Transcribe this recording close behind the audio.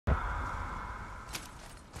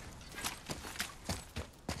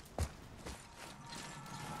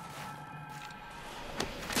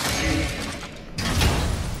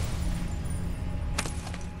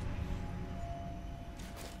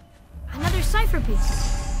cipher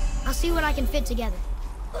piece. I'll see what I can fit together.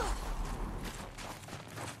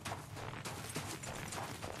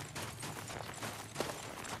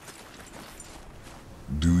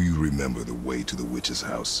 Do you remember the way to the witch's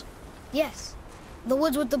house? Yes. The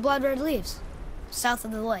woods with the blood-red leaves. South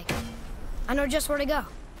of the lake. I know just where to go.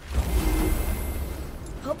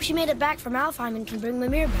 Hope she made it back from Alfheim and can bring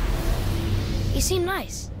Mimir back. He seemed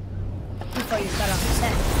nice. Before you cut off his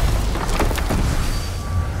head.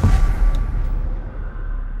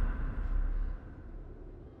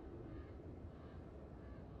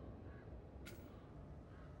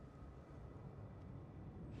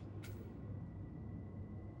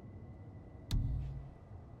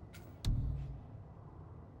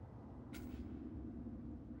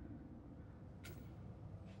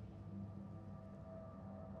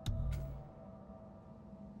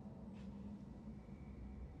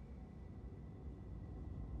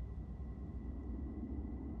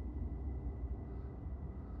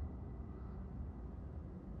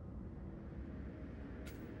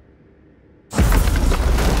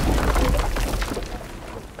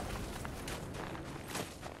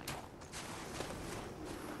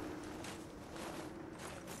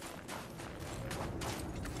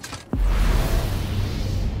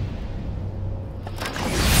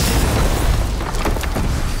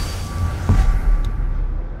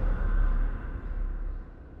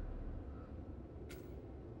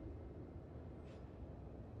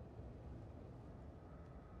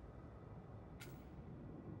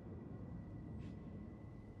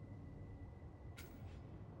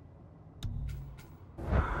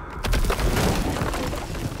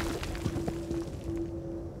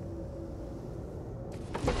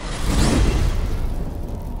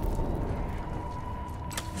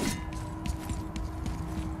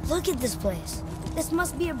 Look at this place. This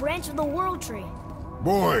must be a branch of the World Tree.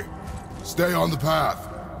 Boy, stay on the path.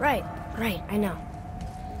 Right, I know.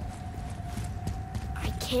 I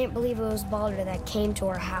can't believe it was Baldur that came to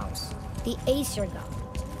our house. The Aesir god.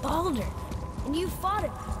 Baldur. And you fought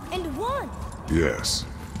him. And won. Yes.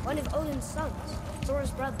 One of Odin's sons.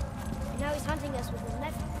 Thor's brother. And now he's hunting us with his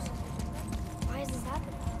nephews. Why is this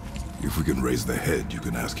happening? If we can raise the head, you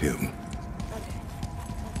can ask him.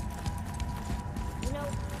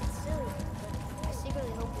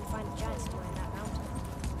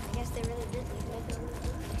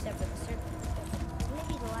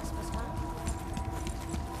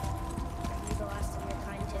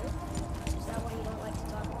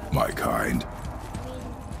 My kind. I mean,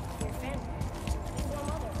 your family, your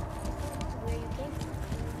mother, where you came from.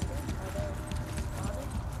 Father?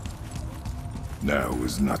 Now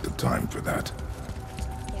is not the time for that.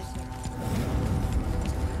 Yes, sir.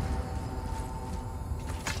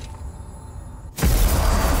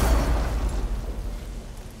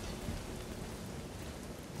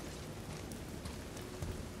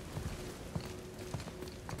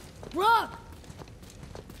 Rock!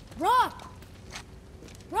 Rock!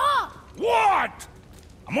 Rock! What?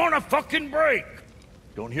 I'm on a fucking break.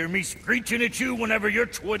 Don't hear me screeching at you whenever you're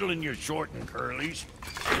twiddling your short and curlies.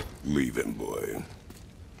 Leave him, boy.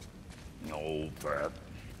 No, Pep.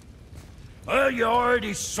 Well, you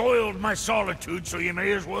already soiled my solitude, so you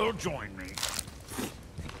may as well join me.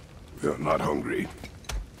 You're not hungry.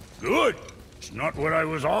 Good. It's not what I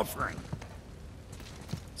was offering.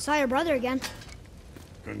 Saw your brother again.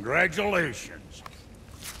 Congratulations.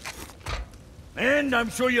 And I'm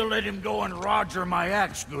sure you'll let him go and roger my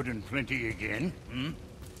axe good and plenty again, hmm?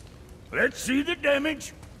 Let's see the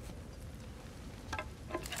damage.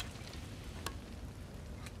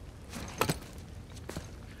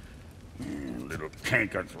 Little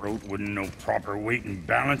canker throat wouldn't know proper weight and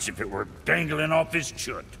balance if it were dangling off his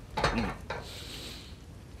chut.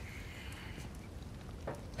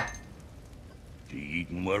 You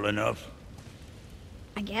eating well enough?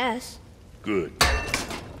 I guess. Good.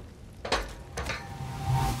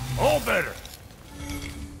 All better.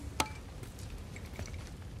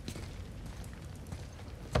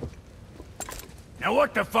 Now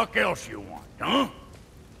what the fuck else you want, huh?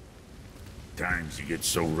 Times he gets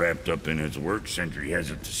so wrapped up in his work, Sentry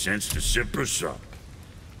hasn't the sense to sip or sup.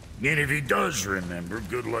 And if he does remember,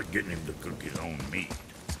 good luck getting him to cook his own meat.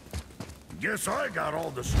 Guess I got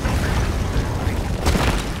all the stuff.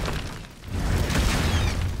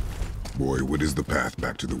 Boy, what is the path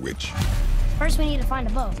back to the witch? First we need to find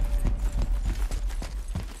a bow.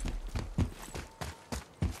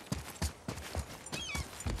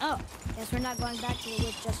 Oh, guess we're not going back to the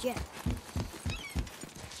witch just yet.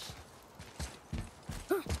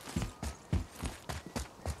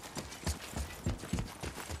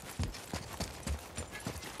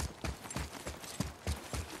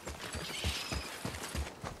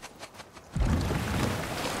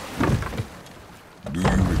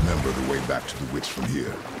 the way back to the witch from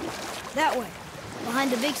here? That way,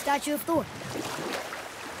 behind the big statue of Thor.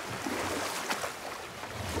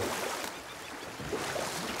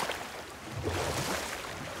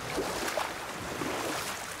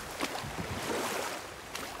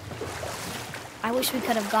 I wish we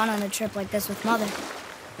could have gone on a trip like this with Mother.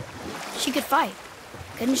 She could fight,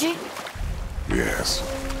 couldn't she? Yes,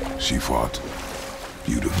 she fought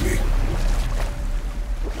beautifully.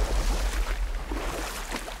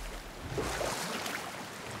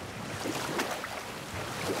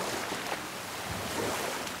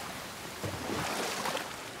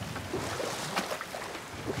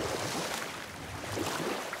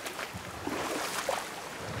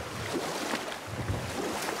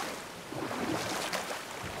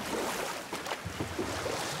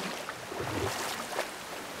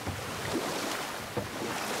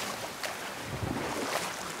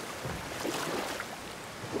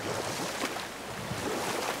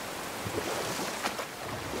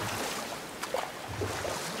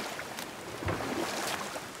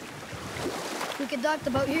 We could dock the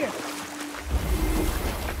boat here.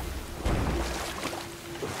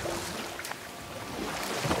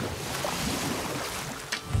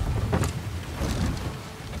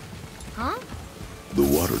 Huh? The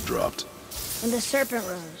water dropped. When the serpent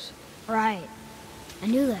rose. Right. I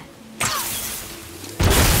knew that.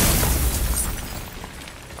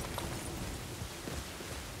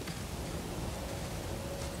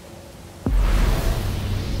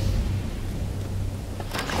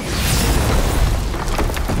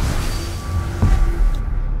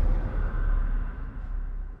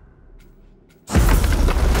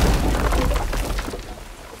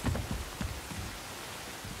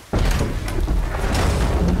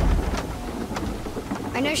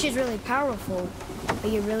 I know she's really powerful,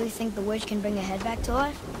 but you really think the witch can bring a head back to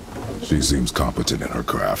life? She seems competent in her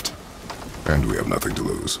craft. And we have nothing to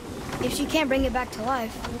lose. If she can't bring it back to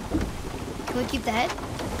life, can we keep the head?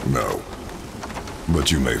 No.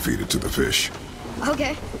 But you may feed it to the fish.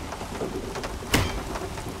 Okay.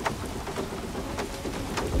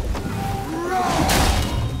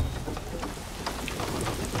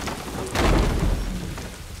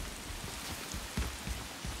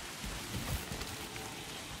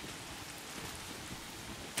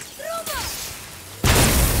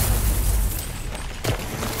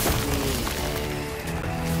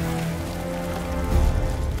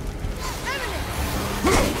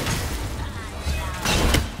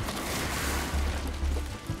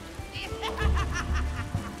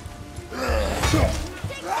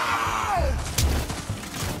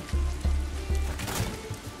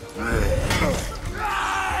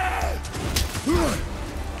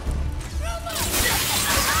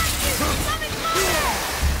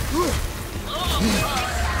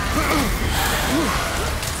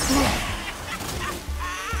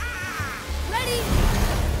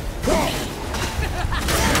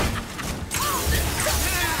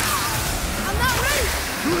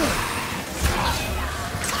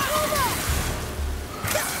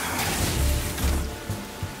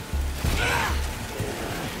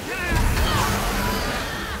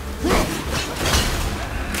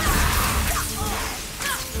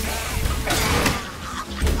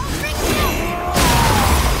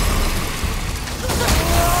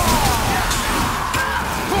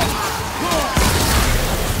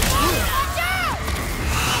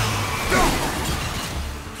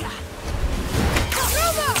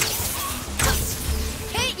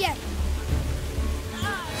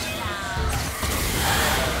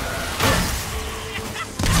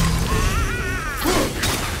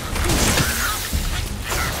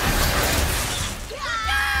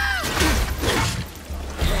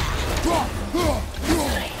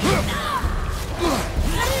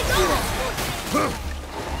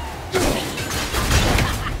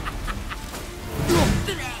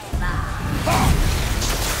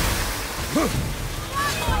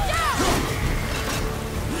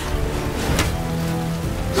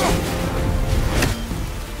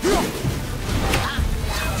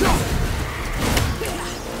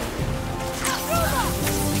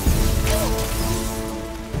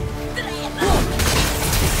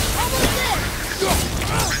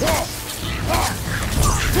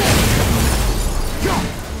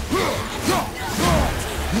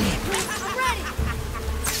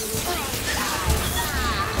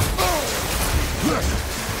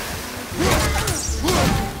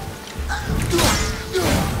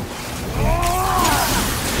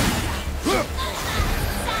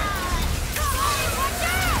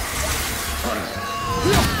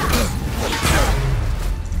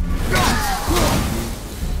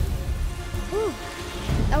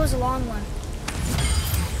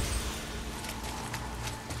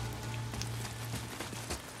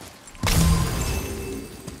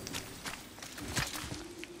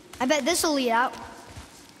 bet this'll lead out.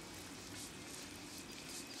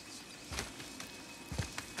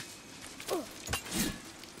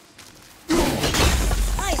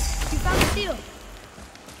 Nice, you found the seal.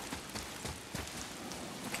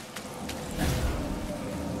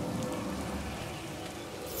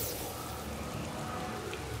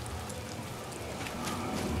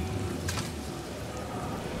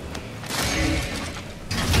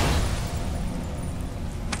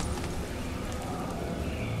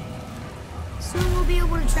 Soon we'll be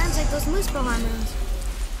able to translate those Muspelheim runes.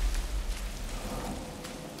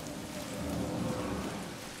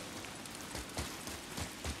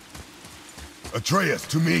 Atreus,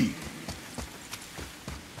 to me!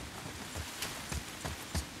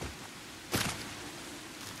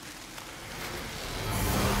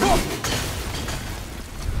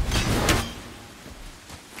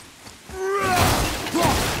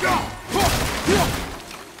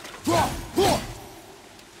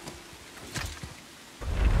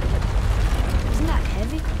 Isn't that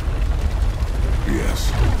heavy?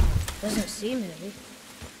 Yes. Doesn't seem heavy.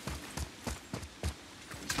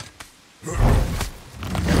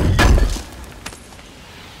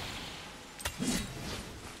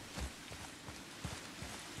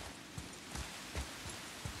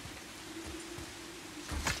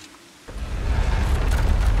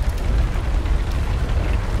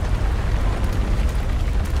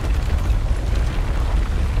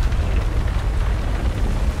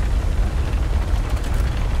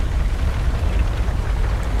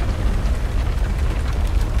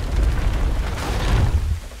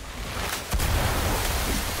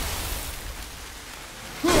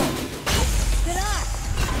 Good eye.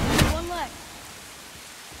 One leg.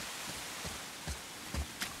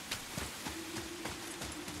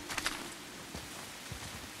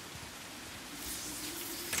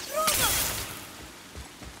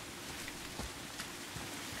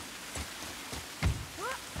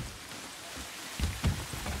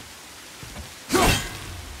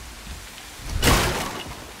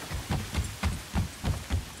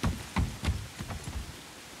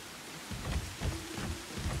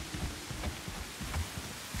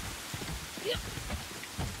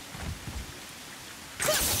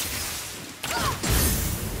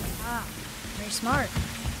 Ah, very smart.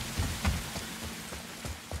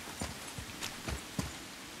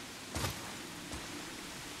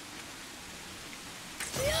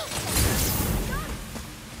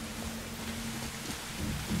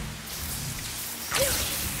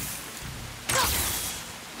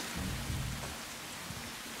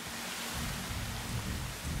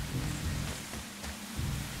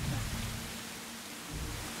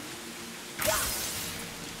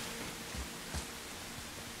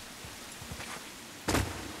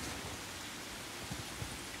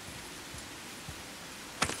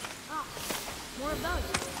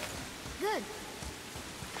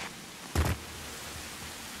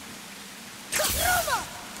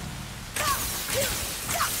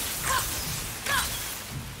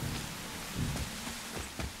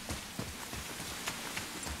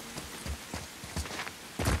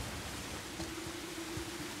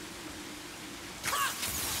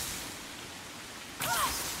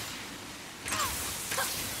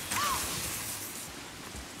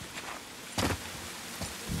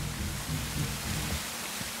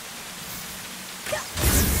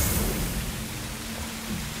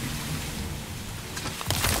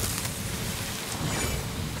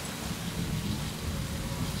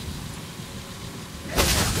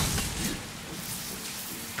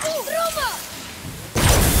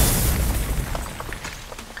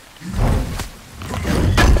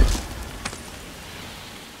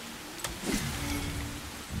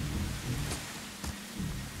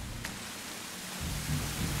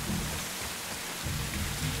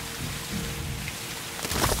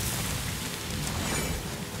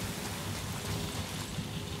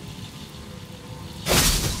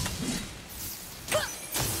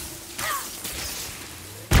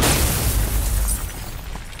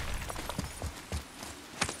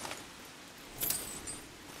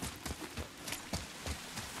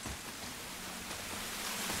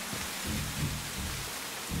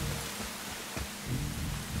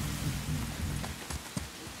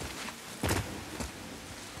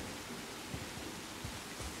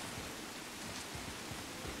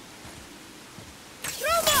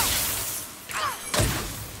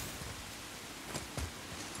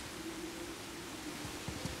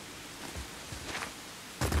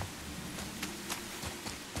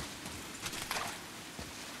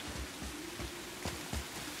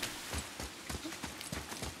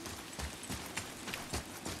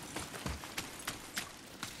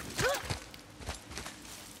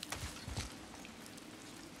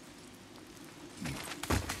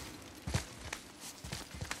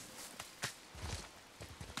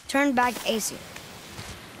 turned back Aesir.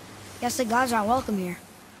 Guess the gods aren't welcome here.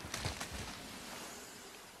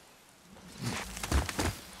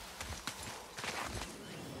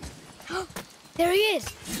 There he is!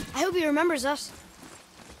 I hope he remembers us.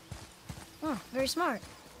 Oh, very smart.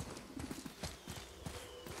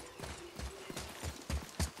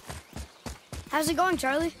 How's it going,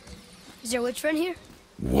 Charlie? Is your witch friend here?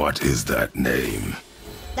 What is that name?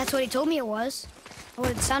 That's what he told me it was. Or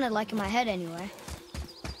what it sounded like in my head, anyway.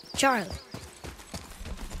 Charlie.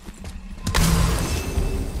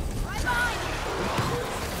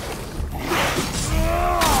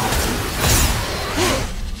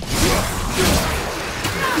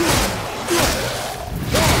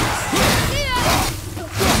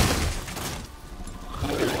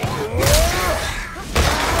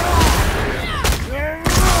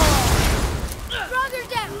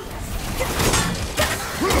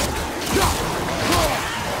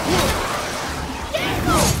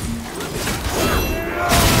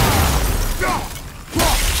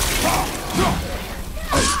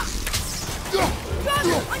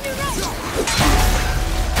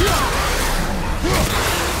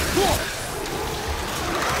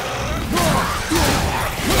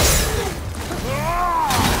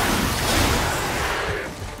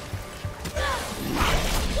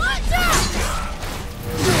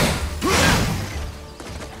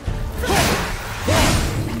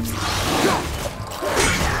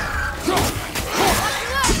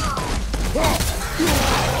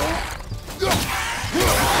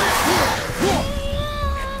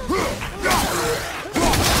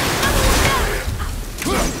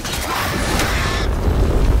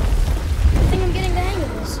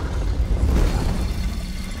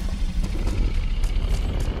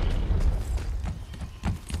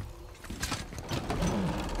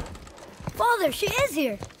 Father, she is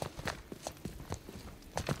here.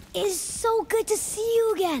 It is so good to see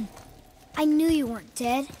you again. I knew you weren't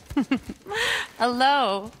dead.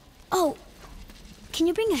 Hello. Oh, can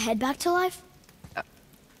you bring a head back to life?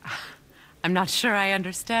 I'm not sure I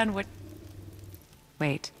understand what...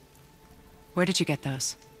 Wait. Where did you get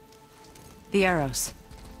those? The arrows.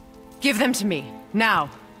 Give them to me, now.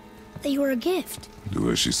 They were a gift.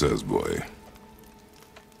 Do as she says, boy.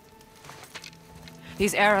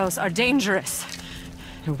 These arrows are dangerous.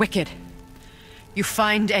 They're wicked. You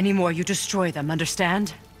find any more, you destroy them,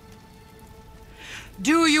 understand?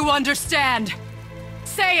 Do you understand?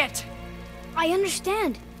 Say it! I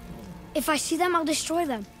understand. If I see them, I'll destroy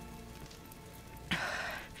them.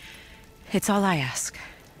 It's all I ask.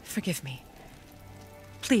 Forgive me.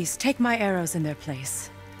 Please, take my arrows in their place.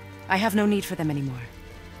 I have no need for them anymore.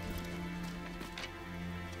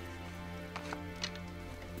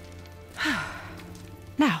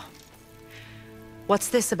 Now, what's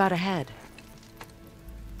this about a head?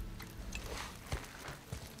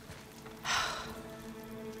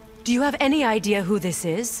 Do you have any idea who this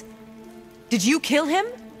is? Did you kill him?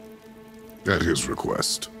 At his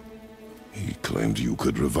request. He claimed you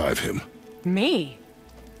could revive him. Me?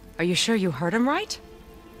 Are you sure you heard him right?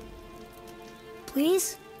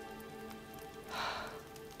 Please?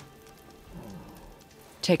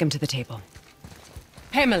 Take him to the table.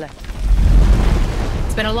 Pamela.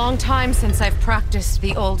 It's been a long time since I've practiced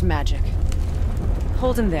the old magic.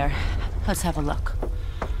 Hold him there. Let's have a look.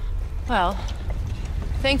 Well,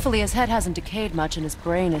 thankfully his head hasn't decayed much and his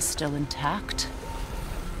brain is still intact.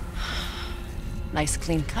 Nice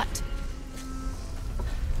clean cut.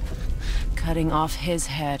 Cutting off his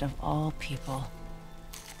head of all people.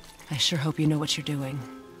 I sure hope you know what you're doing.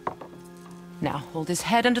 Now, hold his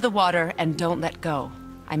head under the water and don't let go.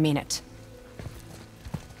 I mean it.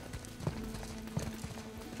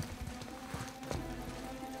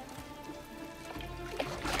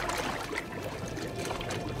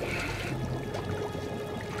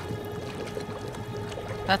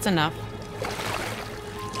 That's enough.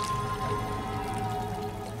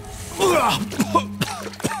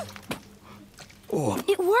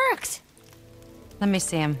 It worked! Let me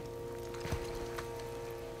see him.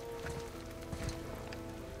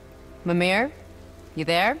 Mimir? You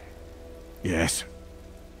there? Yes.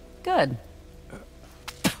 Good.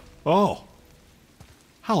 Oh.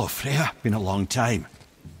 Hello, Freya. Been a long time.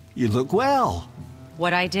 You look well.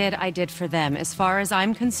 What I did for them. As far as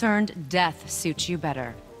I'm concerned, death suits you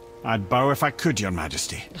better. I'd bow if I could, Your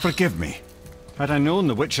Majesty. Forgive me. Had I known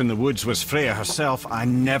the witch in the woods was Freya herself, I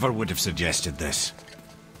never would have suggested this.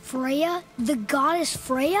 Freya? The goddess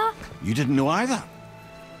Freya? You didn't know either?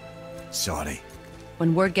 Sorry.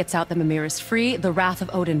 When word gets out that Mimir is free, the wrath of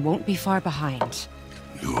Odin won't be far behind.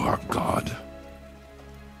 You are God.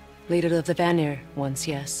 Leader of the Vanir, once,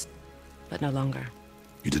 yes. But no longer.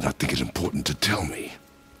 You did not think it important to tell me.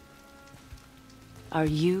 Are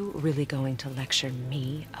you really going to lecture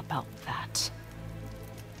me about that?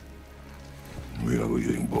 We are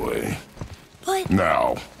leaving, boy. But...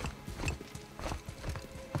 Now.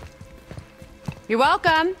 You're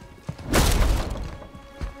welcome.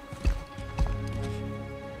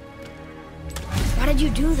 Why did you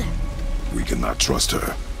do that? We cannot trust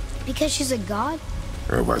her. Because she's a god?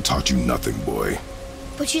 Have I taught you nothing, boy?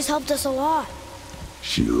 But she's helped us a lot.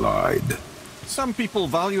 She lied. Some people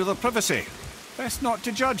value their privacy. Best not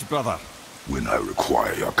to judge, brother. When I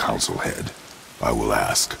require your counsel, head, I will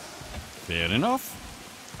ask. Fair enough.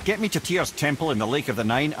 Get me to Tyr's temple in the Lake of the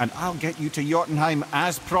Nine, and I'll get you to Jotunheim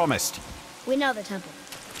as promised. We know the temple.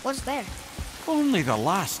 What's there? Only the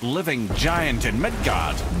last living giant in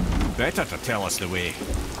Midgard. Better to tell us the way.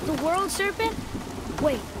 The World Serpent?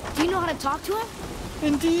 Wait, do you know how to talk to him?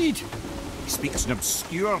 Indeed. He speaks an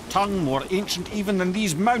obscure tongue more ancient even than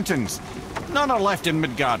these mountains. None are left in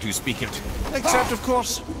Midgard who speak it. Except, of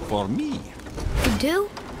course, for me. You do?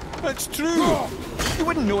 It's true. You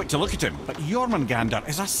wouldn't know it to look at him, but Jormungandr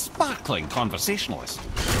is a sparkling conversationalist.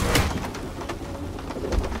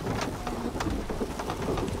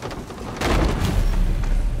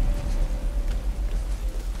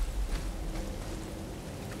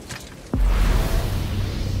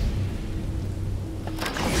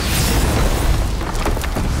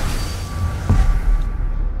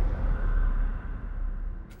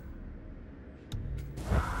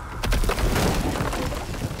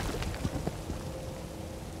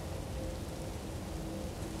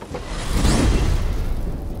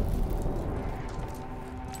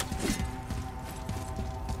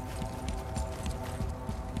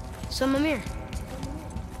 So, Mimir,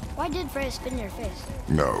 why did Freya spit in your face?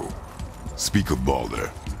 No. Speak of Baldur.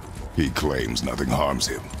 He claims nothing harms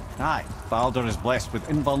him. Aye, Baldur is blessed with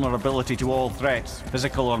invulnerability to all threats,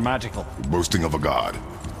 physical or magical. Boasting of a god.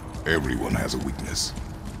 Everyone has a weakness.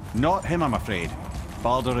 Not him, I'm afraid.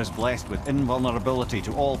 Baldur is blessed with invulnerability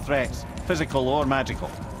to all threats, physical or magical.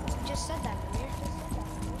 You just said that,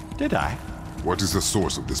 Mimir. Did I? What is the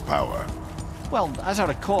source of this power? Well, as I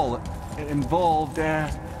recall, it involved, a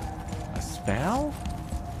spell?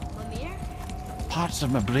 Mimir? Parts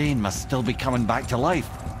of my brain must still be coming back to life.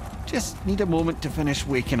 Just need a moment to finish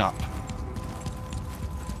waking up.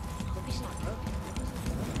 Hope he's not broken.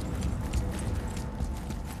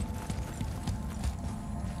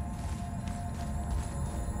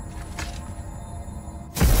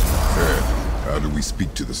 How do we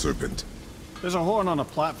speak to the serpent? There's a horn on a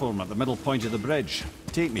platform at the middle point of the bridge.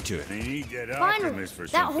 Take me to it. They need that Finally, Artemis for that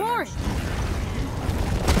something horn! else.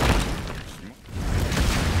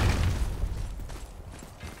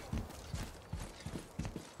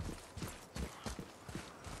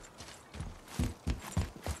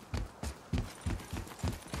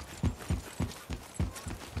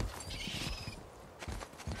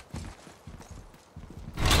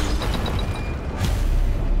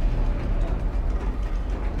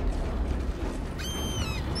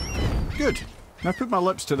 Good. Now put my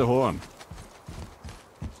lips to the horn.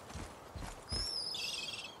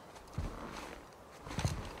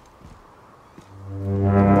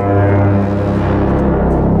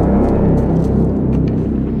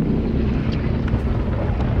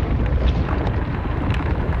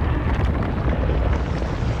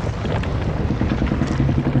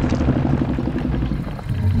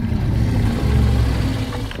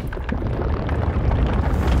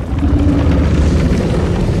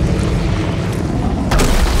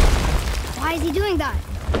 Why is he doing that?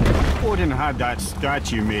 Odin had that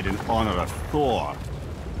statue made in honor of Thor.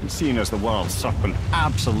 And seeing as the world serpent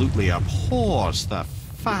absolutely abhors the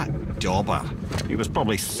fat dauber, he was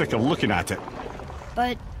probably sick of looking at it.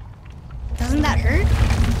 But doesn't that hurt?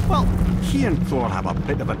 Well, he and Thor have a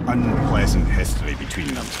bit of an unpleasant history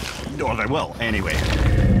between them. Or they will, anyway.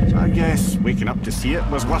 So I guess waking up to see it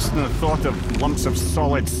was worse than the thought of lumps of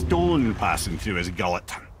solid stone passing through his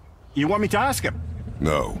gullet. You want me to ask him?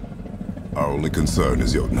 No. Our only concern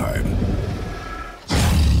is Jotunheim.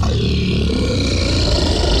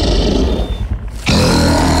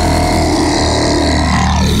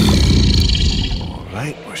 All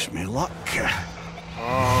right, wish me luck.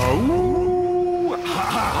 Oh, ha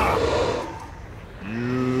ha ha!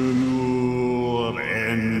 You know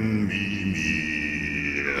envy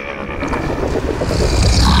me.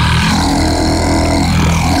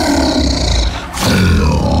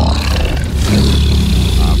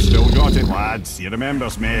 I've still got it, lads. He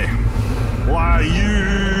remembers me. Why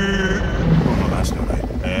you? Oh no, that's not right.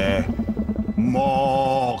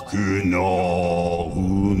 Makuna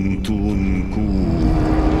untun kun.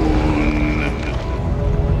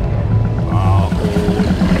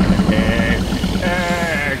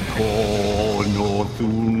 Eko no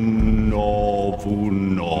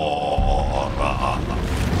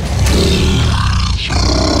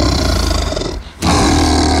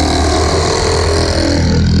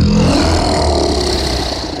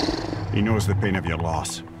He knows the pain of your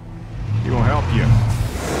loss. He will help you.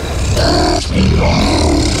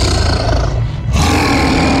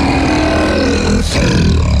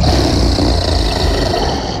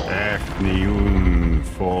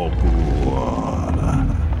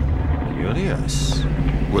 Curious.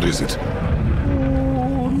 What is it?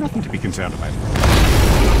 Oh, nothing to be concerned about.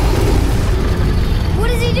 What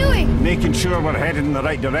is he doing? Making sure we're headed in the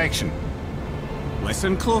right direction.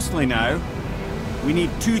 Listen closely now. We need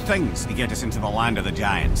two things to get us into the land of the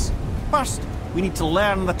giants. First, we need to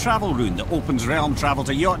learn the travel rune that opens realm travel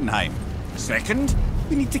to Jotunheim. Second,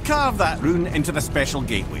 we need to carve that rune into the special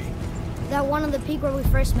gateway. That one on the peak where we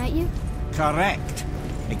first met you? Correct.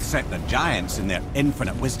 Except the giants, in their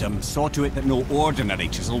infinite wisdom, saw to it that no ordinary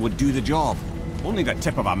chisel would do the job. Only the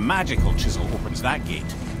tip of a magical chisel opens that gate.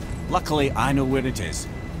 Luckily, I know where it is,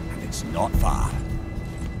 and it's not far.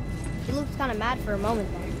 He looked kind of mad for a moment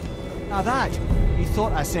there. Now that, you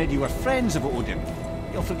thought I said you were friends of Odin.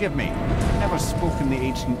 You'll forgive me. I've never spoken the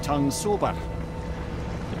ancient tongue sober.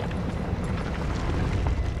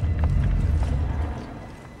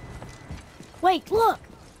 Wait, look!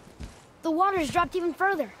 The water's dropped even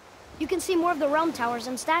further. You can see more of the realm towers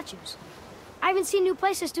and statues. I haven't seen new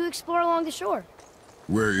places to explore along the shore.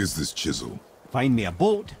 Where is this chisel? Find me a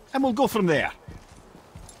boat, and we'll go from there.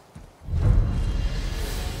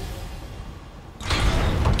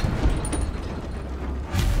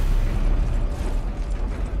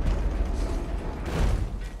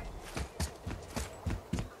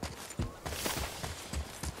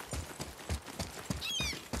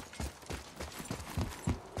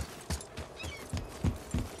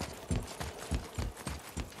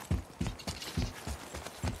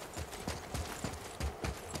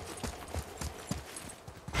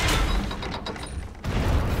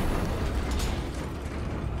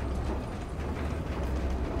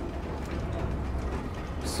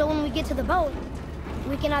 So when we get to the boat,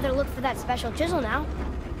 we can either look for that special chisel now,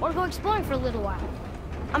 or go exploring for a little while.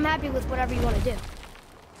 I'm happy with whatever you want to do.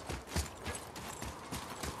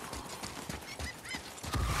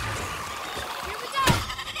 Here we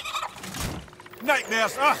go!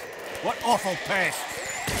 Nightmares! Ugh! What awful pests!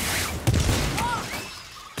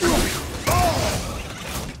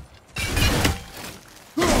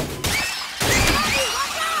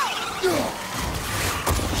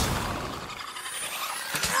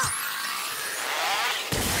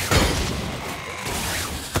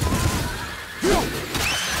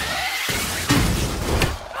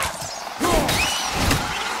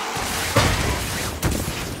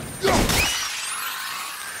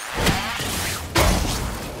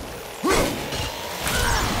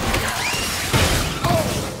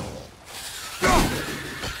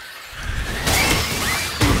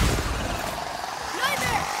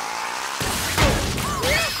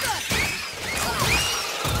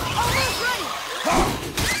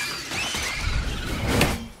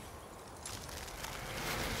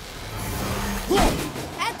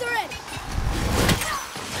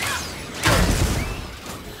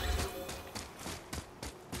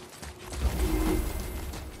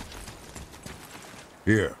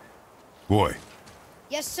 Here. Boy.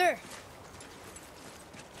 Yes, sir.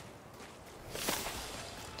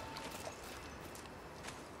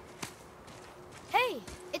 Hey,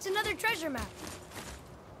 it's another treasure map.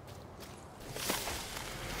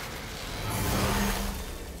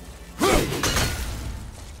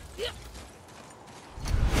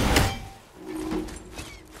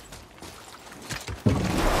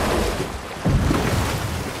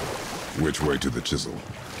 Which way to the chisel?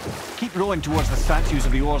 Keep rowing towards the statues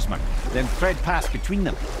of the oarsmen, then thread past between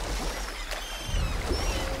them.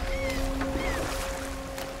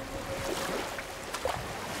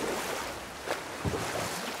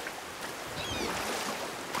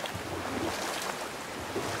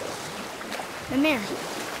 Mimir,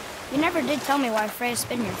 you never did tell me why Freya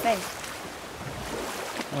spit in your face.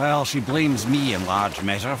 Well, she blames me in large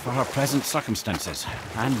measure for her present circumstances,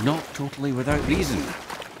 and not totally without reason.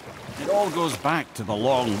 It all goes back to the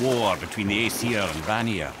long war between the Aesir and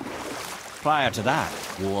Vanir. Prior to that,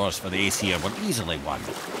 wars for the Aesir were easily won,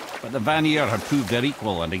 but the Vanir had proved their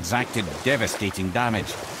equal and exacted devastating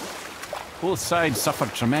damage. Both sides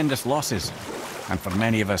suffered tremendous losses, and for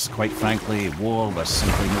many of us, quite frankly, war was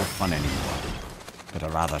simply no fun anymore, but a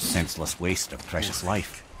rather senseless waste of precious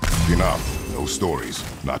life. Enough. No stories.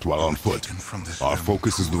 Not while on foot. Our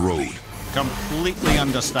focus is the road. Completely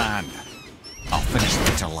understand. I'll finish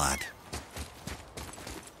later, lad.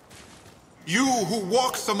 You who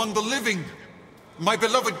walks among the living. My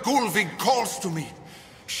beloved Gulvig calls to me.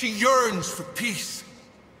 She yearns for peace,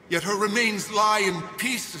 yet her remains lie in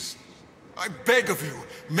pieces. I beg of you,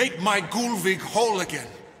 make my Gulvig whole again.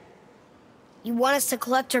 You want us to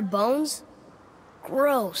collect her bones?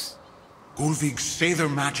 Gross. Gulvig's Sather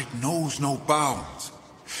magic knows no bounds.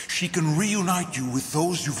 She can reunite you with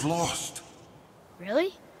those you've lost.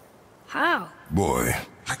 Really? How? Boy.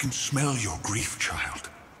 I can smell your grief, child.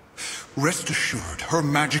 Rest assured, her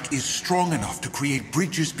magic is strong enough to create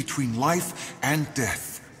bridges between life and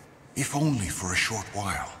death, if only for a short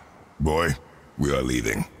while. Boy, we are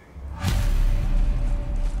leaving.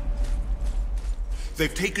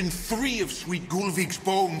 They've taken 3 of Sweet Gulvig's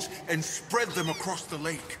bones and spread them across the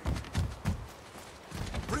lake.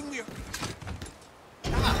 Bring me a...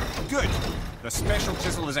 Ah, good. The special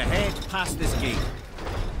chisel is ahead past this gate.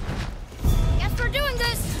 Guess we're doing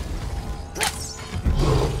this!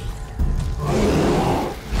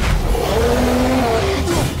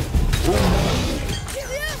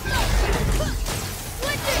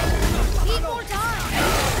 Need more time!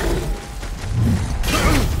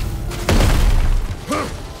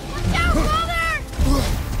 Watch out, Father!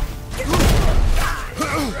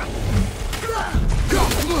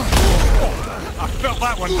 I felt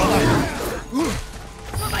that one, brother.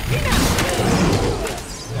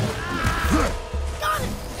 Got it!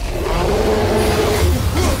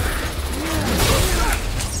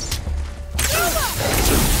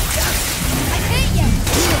 I hate you!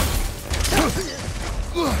 At the ready!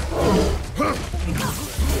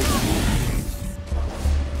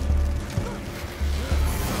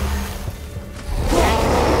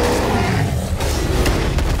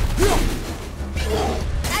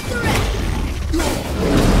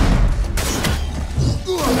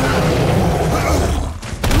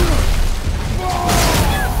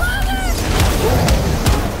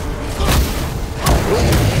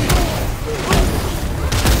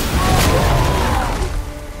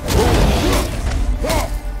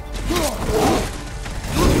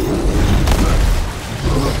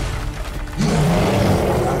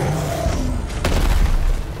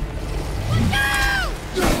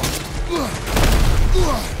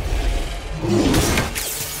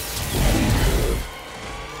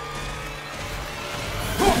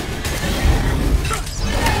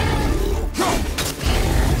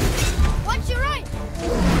 Watch your right!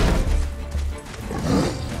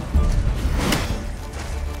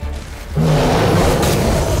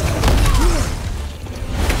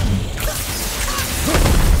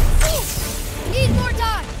 Need more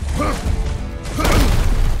time!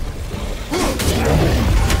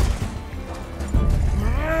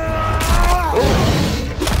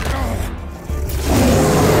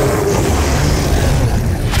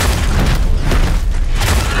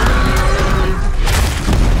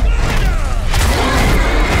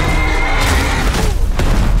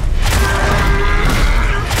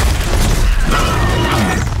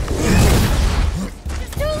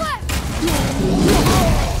 Just 2 left!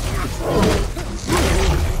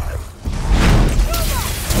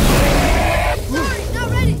 Sorry, not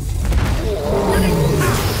ready!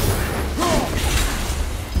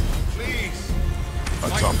 Please. A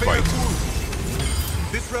My tough fair fight.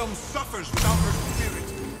 Gulvig. This realm suffers without her spirit.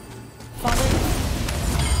 Father,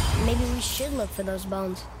 maybe we should look for those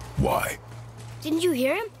bones. Why? Didn't you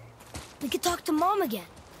hear him? We could talk to Mom again.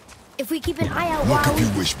 If we keep an eye out Look while if you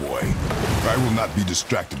wish, boy. I will not be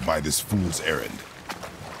distracted by this fool's errand.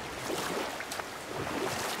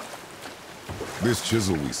 This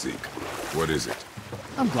chisel we seek, what is it?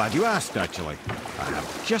 I'm glad you asked, actually. I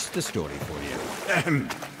have just the story for you. Ahem.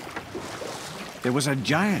 There was a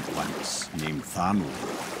giant once named Thamur.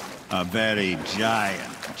 A very giant,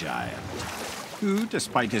 who,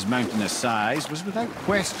 despite his mountainous size, was without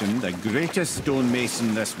question the greatest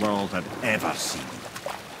stonemason this world had ever seen.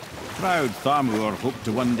 Proud Thamur hoped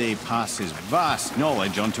to one day pass his vast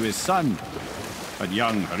knowledge on to his son. But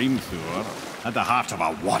young Hrimthur had the heart of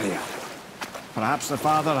a warrior. Perhaps the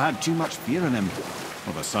father had too much fear in him,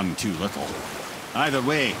 or the son too little. Either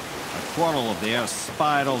way, a quarrel of theirs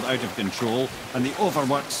spiraled out of control, and the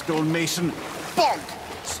overworked stonemason, bonk,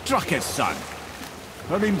 struck his son.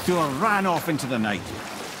 Hrimthur ran off into the night.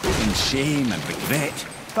 In shame and regret,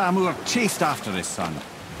 Thamur chased after his son,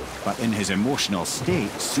 but in his emotional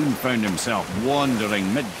state soon found himself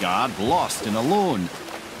wandering Midgard, lost and alone.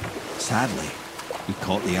 Sadly, he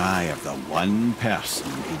caught the eye of the one person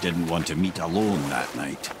he didn't want to meet alone that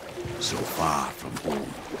night, so far from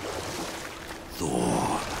home.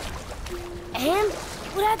 Thor. And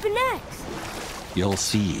what happened next? You'll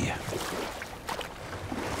see.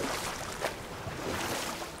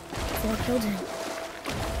 Thor killed him.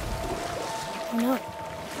 Oh no.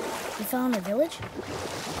 We found a village?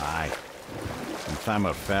 Aye. When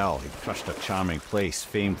Thamur fell, he crushed a charming place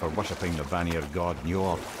famed for worshipping the Vanir god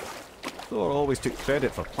Njord. Thor always took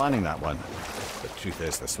credit for planning that one. The truth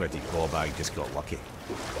is, the sweaty clawbag just got lucky.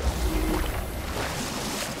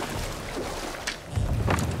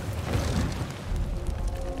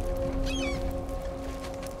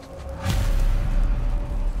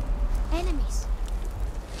 Enemies.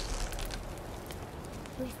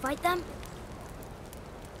 Do we fight them?